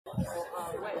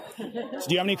So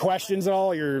do you have any questions at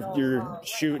all? You're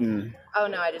shooting. Oh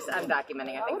no, I'm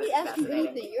documenting. I think this is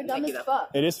fascinating. You're dumb as fuck.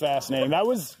 It is fascinating. That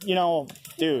was, you know,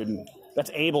 dude,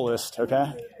 that's ableist,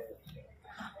 okay?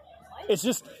 It's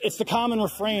just, it's the common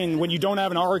refrain when you don't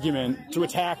have an argument to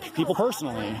attack people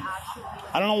personally.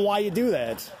 I don't know why you do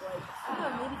that.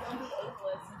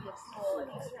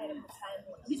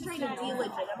 He's trying to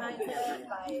delegitimize it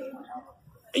by...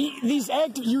 These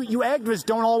you activists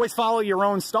don't always follow your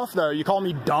own stuff, though. You call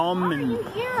me dumb and...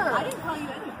 I didn't call you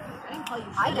anything. I didn't call you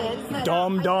shit. I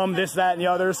did. Dumb, this, that, and the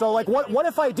other. So, like, what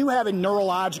if I do have a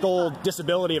neurological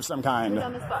disability of some kind? You're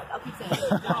dumb as fuck. I'll keep saying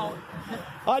it. No.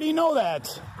 How do you know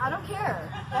that? I don't care.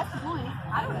 That's the point.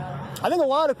 I don't know. I think a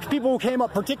lot of people who came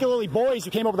up, particularly boys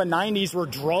who came up in the 90s, were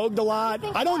drugged a lot.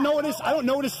 I don't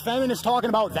notice feminists talking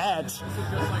about that.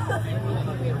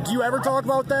 Do you ever talk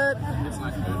about that?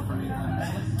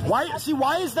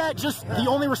 Why is that just the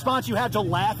only response you have, to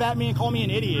laugh at me and call me an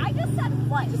idiot? I just said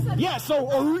what? Yeah, so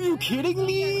are you kidding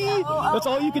me? That's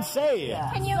all you could say.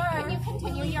 Can you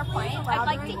continue your point? I'd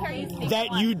like to hear you speak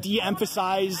that you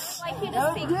de-emphasize... I'd like you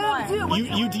to speak more.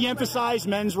 You de-emphasize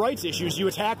men's rights issues. You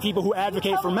attack people who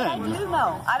advocate for men. I do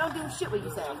know. I don't do shit what you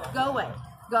say. Go away.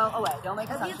 Go away. Don't make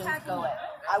assumptions. Go away.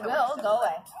 I will. Go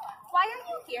away. Why are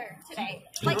you here today?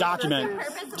 To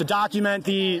document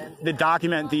the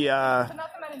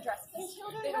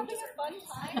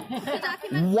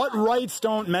what rights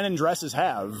don't men in dresses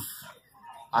have?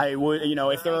 I would, you know,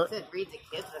 if they're to read to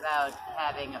kids without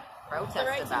having a protest the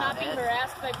right about to not be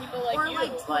harassed by people like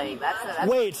you. Like that's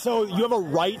wait, so you have a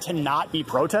right to not be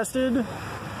protested?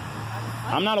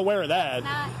 I'm not aware of that.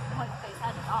 Not what they said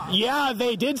at all. Yeah,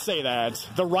 they did say that.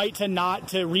 The right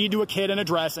to read to a kid in a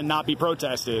dress and not be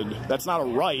protested. That's not a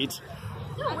right.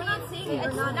 No, we're not saying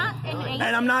it's not an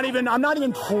And I'm not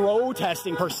even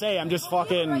protesting per se. I'm just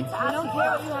fucking. I don't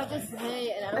care what you have to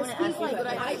say, and I don't want to ask you, but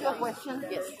I have a question.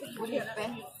 Yes. What do you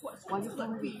think? Why do you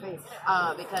think we face?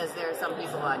 Because there are some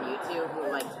people on YouTube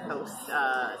who like to post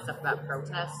stuff about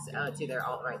protests to their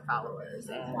alt-right followers,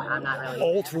 and I'm not really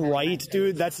Alt-right,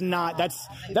 dude. That's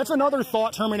another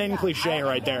thought-terminating cliche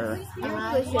right there.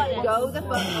 Go the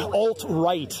fuck.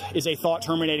 Alt-right is a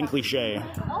thought-terminating cliche.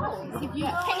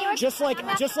 Just like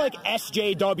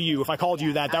SJW. If I called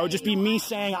you that, that would just be me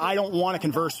saying I don't want to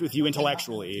converse with you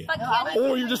intellectually.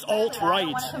 Or you're just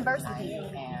alt-right. Converse with you.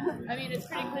 I mean, it's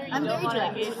pretty clear you don't want to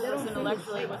engage with us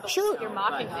intellectually with your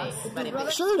mocking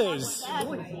face. Sure it is.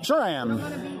 Sure I am.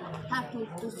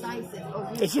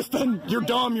 It's just been you're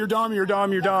dumb.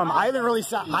 I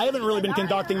haven't really been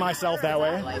conducting myself that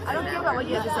way. I don't care about what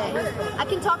you have to say. I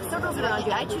can talk circles around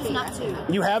you. I choose not to.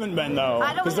 You haven't been though,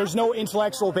 because there's no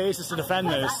intellectual basis to defend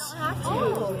this. I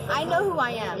don't have to. I know who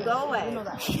I am. Go away.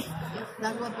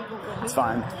 It's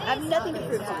fine. I have nothing to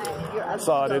prove to you. You're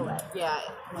Saw it. yeah.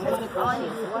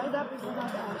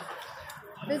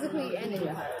 Physically and in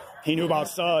your heart. He knew about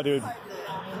Saw, dude.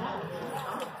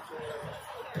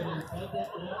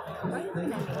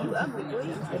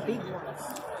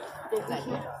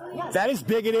 That is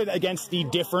bigoted against the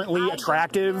differently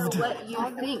attractive. What you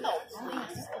think?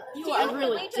 You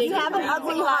have an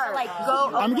ugly heart. Like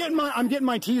go. I'm getting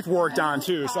my teeth worked on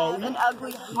too. So an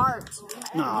ugly heart.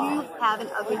 Nah. You have an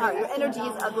ugly heart. Your energy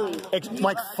is ugly.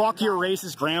 Like fuck your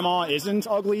racist grandma isn't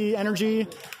ugly energy.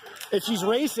 If she's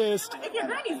racist, If your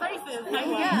granny's racist,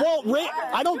 well,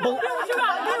 I don't believe.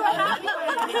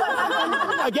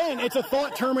 Again, it's a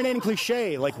thought-terminating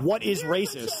cliche. Like, what is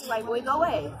racist? Right, boy, go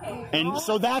away. And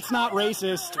so that's not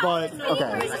racist, but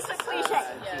okay. Racist is a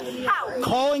cliche. How?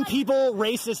 Calling people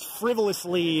racist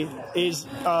frivolously is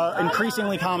an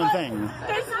increasingly common thing.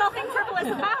 There's nothing frivolous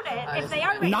about it if they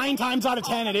are racist. 9 times out of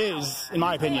 10 it is, in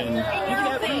my opinion. You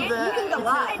can go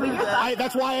lie.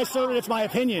 That's why I asserted it's my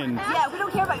opinion. Yeah, we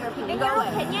don't care about your opinion. In your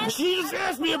opinion, She just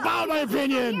asked me about my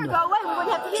opinion. Go away. We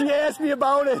wouldn't have to She hear. asked me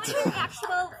about it.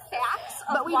 actual facts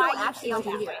of But we why don't you actually feel want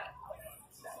to that hear. way.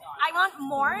 I want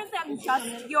more than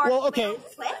just your Well, okay, little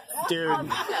clip dude. of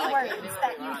words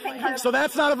that you think are... So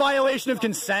that's not a violation of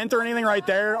consent or anything right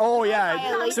there? Oh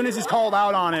yeah, as soon as he's called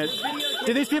out on it.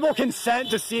 Did these people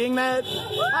consent to seeing that?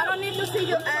 I don't need to see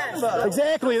your ass.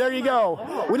 Exactly, there you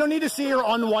go. We don't need to see your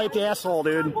unwiped asshole,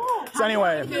 dude. So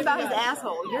anyway. About his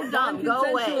asshole. You're dumb. Go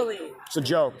away. It's a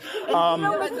joke.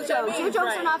 Your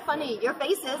jokes are not funny. Your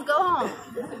face is. Go home.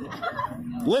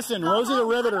 Listen, Rosie the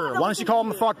Riveter, why don't you call him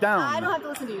the fuck I down? don't have to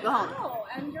listen to you. Go home.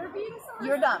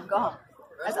 You're dumb. Go home.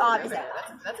 That's all I have to say.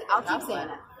 I'll keep saying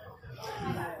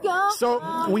it. Go.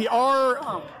 So we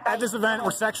are at this event.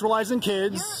 We're sexualizing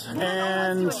kids,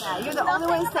 and You're the only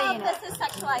one saying This it. is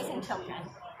sexualizing children.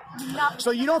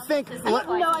 so you don't think?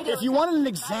 If you wanted an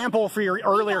example for your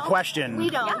earlier question,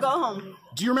 We don't. Go home.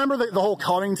 Do you remember the whole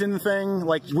Covington thing?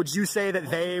 Like, would you say that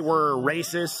they were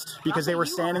racist because they were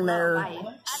standing there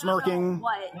smirking?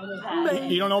 What?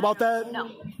 You don't know about that? No.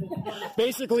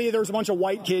 Basically, there was a bunch of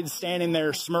white kids standing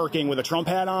there smirking with a Trump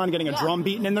hat on, getting a drum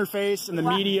beaten in their face, and the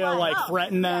media like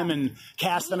threatened them and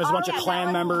cast them as a bunch of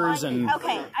Klan members. And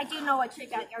okay, I do know what you're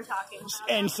talking about.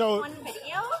 And so,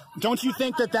 don't you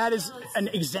think that that is an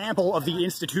example of the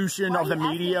institution of the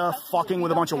media fucking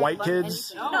with a bunch of white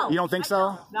kids? No. You don't think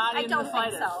so? I don't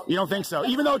think so. You don't think so?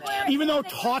 Even though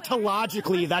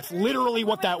tautologically, that's literally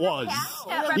what that was.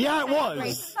 Yeah, it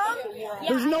was.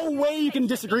 There's no way you can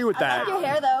disagree with that. Your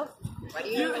hair, though. Do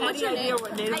you have any idea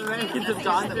what Native Americans have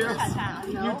gone through?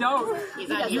 You don't.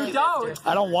 You don't.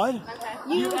 I don't what?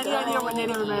 Do you have any idea what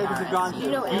Native Americans have gone through?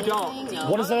 You don't.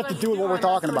 What does that have to do with what we're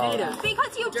talking about?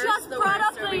 Because you just brought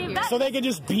up the event. So they could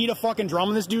just beat a fucking drum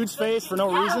in this dude's face for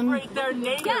no reason? Celebrate their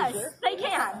native Yes, they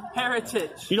can.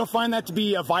 heritage. You don't find that to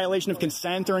be a violation of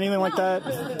consent or anything like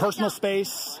that? Personal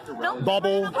space? No.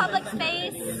 Bubble? In the public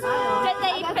space. Did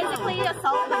they physically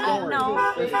assault them? No.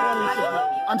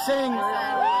 I'm saying...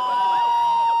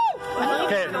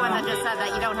 Okay. You're the one that just said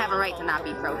that you don't have a right to not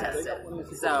be protested.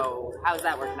 So how is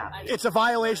that working out? It's a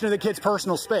violation of the kid's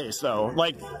personal space, though.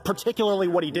 Like, particularly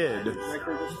what he did. No.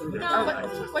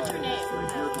 What's your name?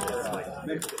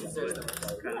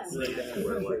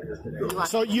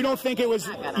 So you don't think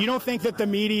that the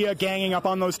media ganging up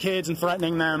on those kids and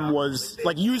threatening them was,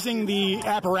 like, using the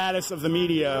apparatus of the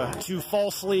media to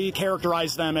falsely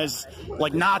characterize them as,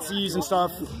 like, Nazis and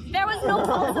stuff? There was no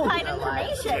falsified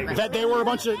information. That they were a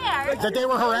bunch of... That they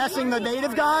were harassing the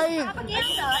native guy?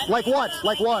 Propaganda. Like what?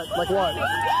 Like what? Like what?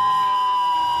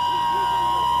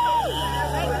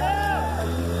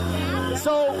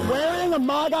 So wearing a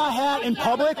MAGA hat in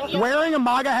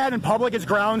public is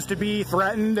grounds to be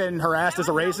threatened and harassed as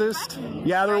a racist?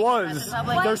 Yeah, there was.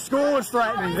 Their school was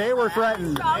threatened. They were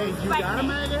threatened. Hey, you got a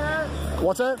MAGA hat?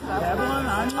 What's that? Have one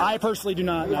on you? I personally do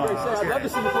not know. I'd love to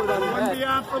see before that Wouldn't be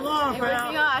on for long,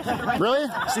 pal. Really?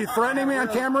 Is he threatening me on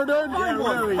camera, dude?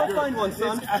 Go find one,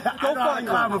 son. Go find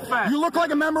one. You look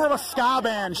like a member of a ska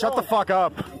band. Shut the fuck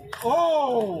up.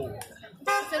 Oh!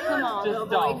 Come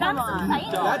on. Come on.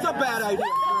 That's a bad idea.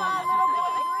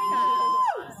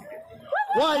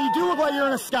 Why? You do look like you're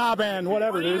in a ska band.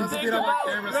 Whatever, dude. Get on the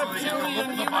camera so they can look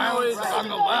at the violence on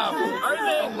the left.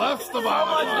 The left's the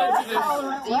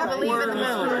violence. Do you believe in the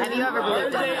moon? Have you ever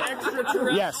believed in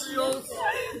it? Yes.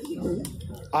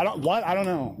 I don't. What? I don't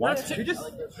know. What?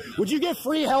 Would you give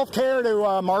free health care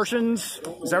to Martians?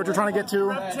 Is that what you're trying to get to?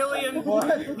 Reptilian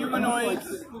humanoids.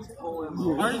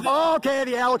 Oh, okay,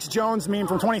 the Alex Jones meme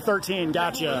from 2013.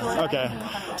 Gotcha. Okay.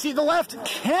 See, the left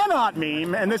cannot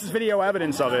meme, and this is video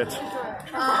evidence of it.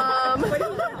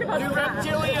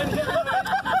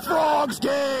 Frogs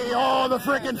gay. Oh, the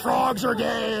frickin' frogs are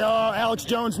gay. Oh, Alex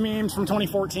Jones memes from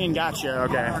 2014. Gotcha.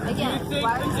 Okay.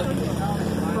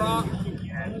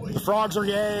 The frogs are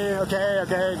gay. Okay,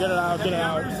 okay, get it out, get it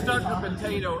out. Stuck a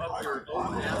potato up your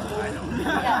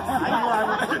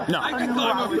No. I can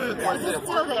climb up it. Is it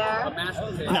still there?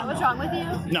 No. What's wrong with you?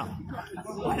 No.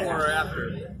 Before or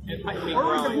after.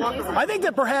 I think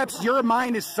that perhaps your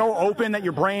mind is so open that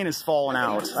your brain is falling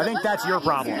out. I think that's your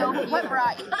problem. What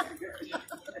brought you?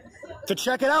 To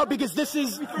check it out, because this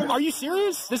is, are you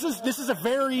serious? This is a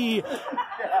very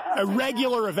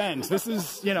irregular event. This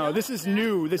is, you know, this is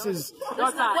new. This is...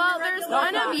 Well, there's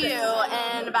one of you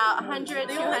and about 100,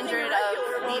 200 of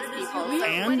these people. So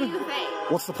And? what do you think?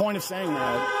 What's the point of saying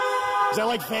that? Is that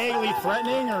like vaguely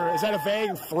threatening, or is that a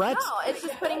vague threat? No, it's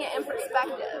just putting it in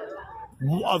perspective.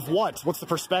 Of what? What's the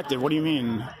perspective? What do you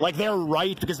mean? Like they're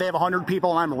right because they have 100 people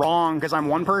and I'm wrong because I'm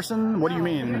one person? What do you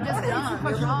mean? You're just dumb.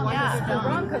 You're wrong. Yeah, you're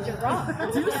wrong because you're wrong.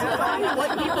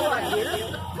 What people are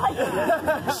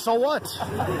here? So what?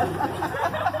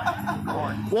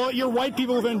 Well, your white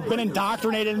people have been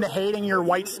indoctrinated into hating your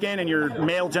white skin and your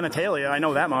male genitalia. I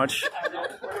know that much.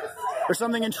 There's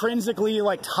something intrinsically,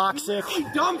 like, toxic.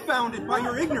 Dumbfounded by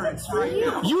your ignorance, right?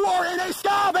 You are in a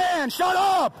ska band! Shut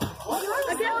up! I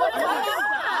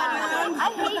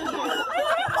hate you.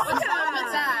 What's wrong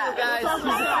with that?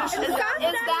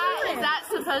 Is that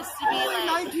supposed to be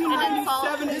like an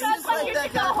insult? This is like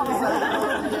that guy.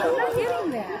 You're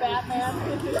getting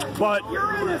that. But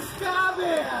You're in a ska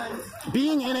band!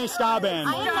 being in a ska band,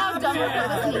 I am now done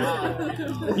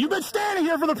with this. you've been standing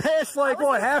here for the past, like,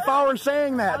 what, half hour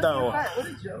saying that, though?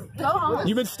 Go home.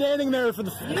 You've been standing there for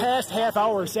the past half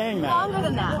hour saying that. Longer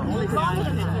than that. Longer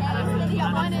than that. You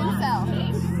got one incel.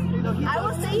 I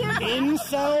will stay here.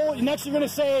 Incel? Next you're going to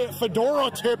say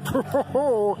fedora tip.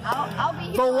 I'll be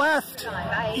here. The left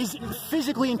is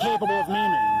physically incapable of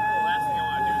memeing.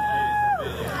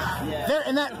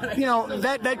 and that, you know,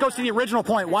 that goes to the original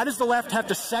point. Why does the left have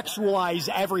to sexualize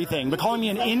everything? But calling me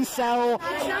an incel,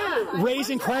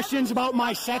 raising questions about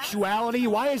my sexuality.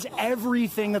 Why is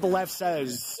everything that the left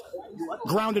says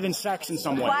grounded in sex in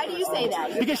some way? Why do you say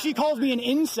that? Because she calls me an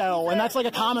incel, and that's like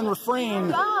a common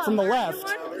refrain from the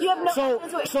left. You have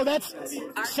no so that's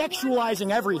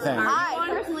sexualizing everything. I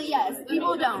personally, yes.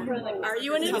 People don't. Are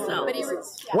you an incel?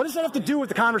 What does that have to do with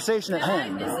the conversation at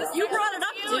hand? You brought it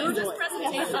up, dude. This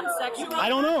presentation sexual. I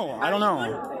don't know.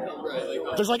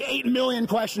 There's like 8 million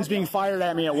questions being fired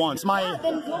at me at once. Well, and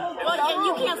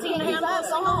you can't seem to handle a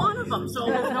single one of them, so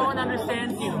no one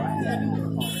understands you.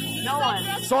 No one.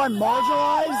 So I'm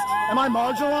marginalized? Am I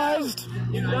marginalized?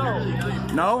 No.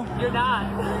 No? You're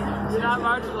not. You're not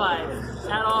marginalized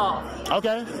at all.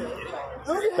 Okay.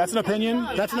 That's an opinion.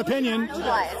 That's an opinion.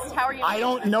 How are you? I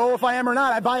don't know if I am or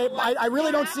not. I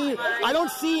really don't see. I don't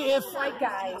see if.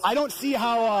 I don't see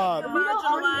how.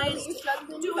 Marginalized.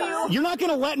 Do you? You're not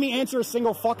gonna let me answer a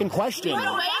single fucking question.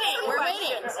 We're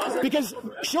waiting. Because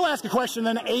she'll ask a question,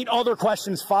 then 8 other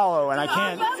questions follow, and I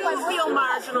can't. Do you feel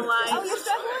marginalized?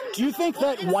 Do you think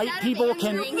that white people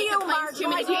can? Do you feel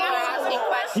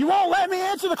marginalized? You won't let me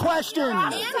answer the question.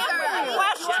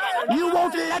 You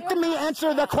won't let me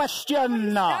answer the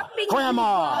question,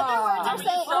 Grandma.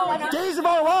 Days of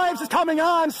Our Lives is coming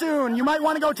on soon. You might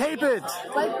want to go tape it.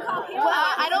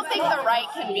 I don't think the right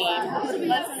can be.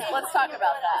 Let's talk about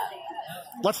that.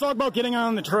 Let's talk about getting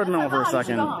on the treadmill for a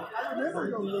second. So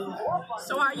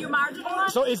are you marginalized?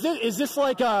 So is this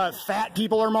like fat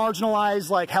people are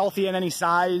marginalized, like healthy in any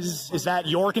size? Is that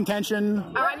your contention?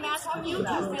 I'm asking you,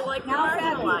 do you feel like you're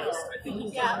marginalized?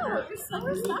 Yeah, you're so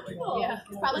respectful. Yeah,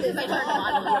 probably because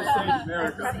I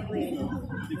turned on.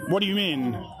 What do you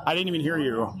mean? I didn't even hear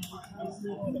you.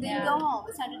 Then go home.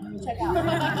 It's time to check out.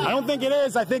 I don't think it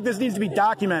is. I think this needs to be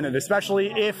documented,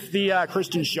 especially if the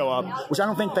Christians show up, which I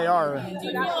don't think they are. Do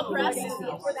you feel oppressed?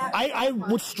 I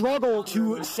would struggle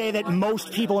to say that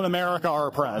most people in America are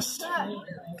oppressed.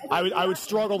 I would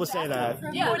struggle to say that.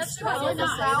 Yeah, that's true.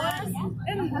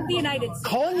 In the United States.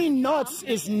 Calling me nuts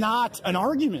is not an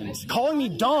argument. Calling me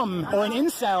dumb or an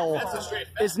incel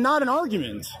is not an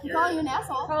argument. Calling you an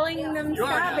asshole. Calling them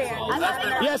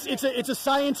scabbards. Yes, it's a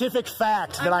scientific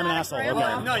fact that I'm an asshole.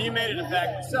 Okay. No, you made it a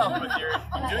fact yourself, but you're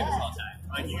doing this all the time.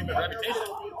 Like, you have a reputation.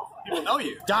 People know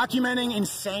you. Documenting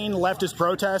insane leftist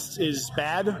protests is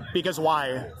bad, because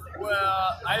why?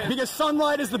 Well, Because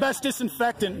sunlight is the best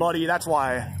disinfectant, buddy. That's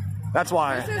why. That's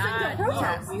why. This isn't a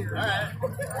protest.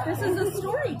 This is a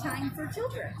story time for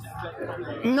children.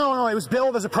 No, it was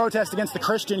billed as a protest against the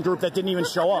Christian group that didn't even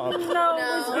show up. No, it was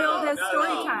billed as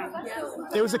story time.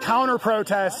 It was a counter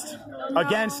protest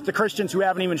against the Christians who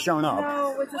haven't even shown up.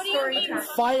 No, it was a story time.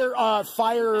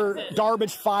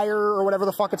 Garbage fire, or whatever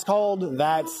the fuck it's called.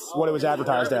 That's what it was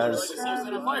advertised as.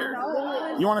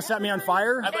 You want to set me on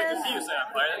fire? I'd like to see you set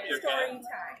on fire. That'd be okay.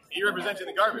 You're representing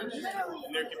the garbage.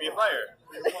 There could be a fire.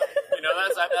 You know, I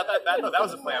thought that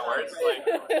was a play on words. Like,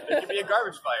 there could be a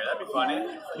garbage fire. That'd be funny.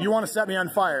 You want to set me on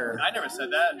fire? I never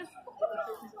said that.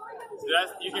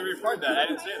 You can record that. I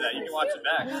didn't say that. You can watch it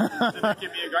back. There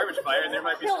could be a garbage fire, and there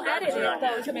might be some garbage around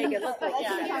here. To make it look like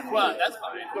that. Well, that's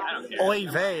fine. I don't care. Oy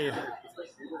vey.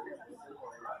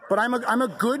 But I'm a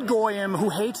good goyim who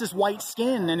hates his white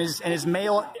skin and his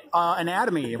male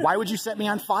anatomy. Why would you set me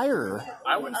on fire?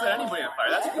 I wouldn't set anybody on fire.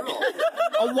 That's cruel.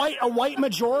 A white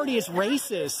majority is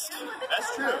racist.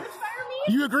 That's true.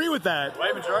 You agree with that?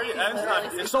 White majority?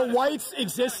 That's not. So whites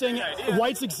existing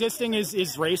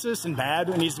is racist and bad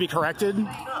and needs to be corrected?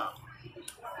 No.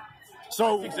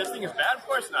 So Existing is bad? Of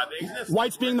course not. They exist.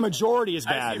 whites being the majority is I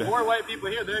bad. see more white people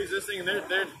here. They're existing, and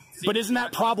they're. But isn't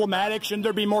that problematic? Shouldn't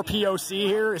there be more POC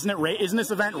here? Isn't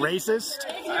this event racist?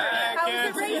 I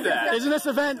can't see that. Isn't this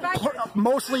event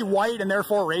mostly white and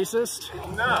therefore racist?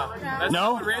 No. That's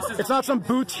No? not what racist. It's not some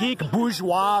boutique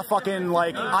bourgeois fucking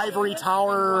like ivory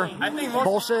tower I think most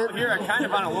bullshit? people here are kind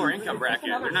of on a lower income bracket.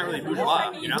 They're not really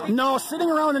bourgeois, you know? No,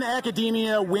 sitting around in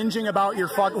academia whinging about your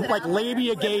like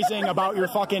labia gazing about your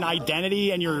fucking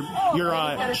identity and your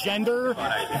gender,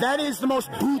 that is the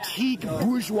most boutique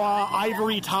bourgeois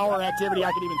ivory tower activity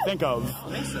I could even think of.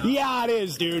 Yeah, it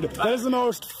is, dude. That is the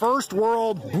most first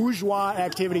world bourgeois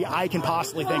activity I can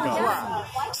possibly think of.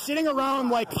 Sitting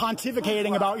around like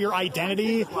pontificating about your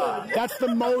identity, that's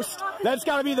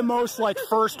gotta be the most like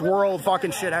first world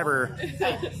fucking shit ever.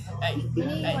 Hey, can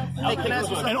I ask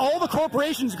you something? And all the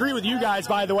corporations agree with you guys,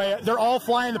 by the way. They're all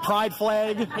flying the pride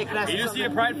flag. Hey, can I ask You you just see a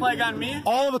pride flag on me?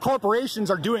 All of the corporations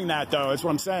are doing that, though, is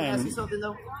what I'm saying. something,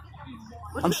 though?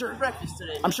 I'm sure. Breakfast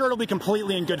today. I'm sure it'll be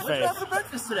completely in good What did faith. you have for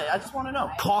breakfast today? I just want to know.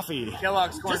 Coffee.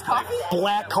 Kellogg's corn. Just coffee?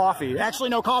 Black coffee. Actually,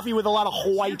 no, coffee with a lot of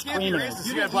white cream in it.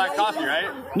 You got black coffee,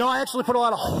 right? No, I actually put a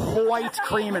lot of white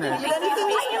cream in it. Did anything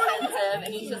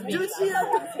this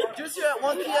morning? Dude's here at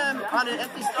 1 p.m. on an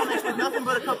empty stomach with nothing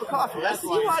but a cup of coffee. I see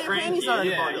why your panties aren't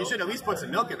in Yeah, you should at least put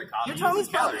some milk in the coffee. Your tummy's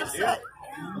probably dude. upset.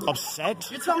 Upset?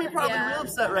 Your tummy probably real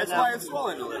upset right That's now. why it's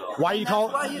swollen a little. Why you call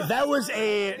that was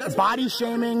a body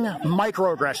shaming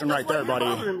microaggression right there, buddy.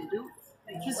 I don't know.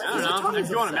 If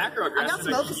you want a macroaggression, I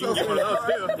got some you can get one of those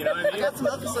too. You know what I I mean? got some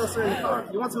Alka-Seltzer in the car.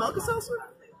 You want some Alka-Seltzer?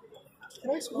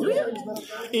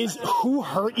 Is Who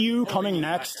Hurt You coming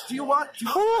next? Do you want?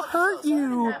 Who hurt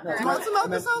you? Do you want some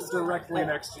Alka-Seltzer? Directly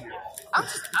next to you.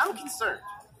 I'm concerned.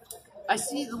 I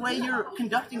see the way you're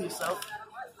conducting yourself,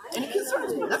 and it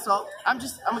concerns me. That's all. I'm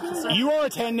concerned. You are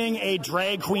attending a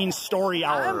drag queen story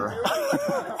hour.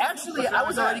 Actually, I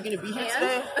was already going to be here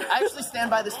today. I actually stand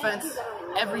by this fence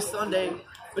every Sunday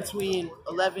between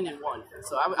 11 and 1.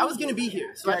 So I was going to be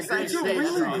here. So I decided to stay.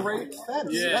 Great fence.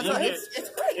 Yeah, It's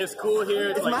great. it's cool here.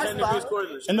 It's like my 10 degrees spot. cooler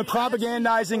than the And the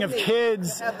propagandizing of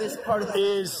kids Have this part of the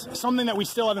is something that we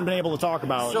still haven't been able to talk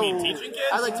about. so teaching kids?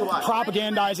 I like to watch.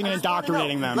 Propagandizing and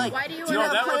indoctrinating them. Like, No,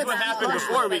 that was what happened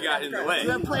before we got in the way. You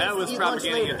have plans That was to eat lunch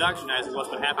propagating later. and indoctrinizing what's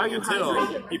been happening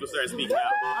until people started speaking out.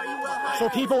 Are you well? So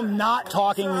people not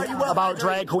talking about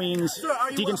drag queens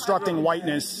deconstructing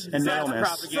whiteness and That's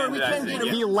maleness.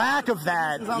 propagandizing. The lack of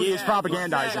that is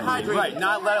propagandizing. Right,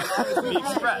 not let it be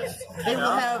expressed. They will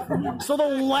have. So the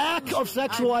lack of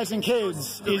sexualizing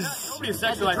kids is Nobody's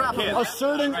sexualizing kids.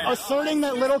 asserting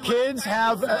that little kids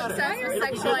have.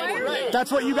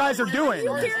 That's what you guys are doing.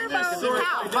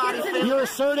 You're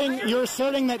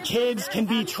asserting that kids can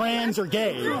be trans or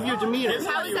gay. Your demeanor.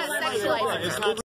 How is that sexualizing?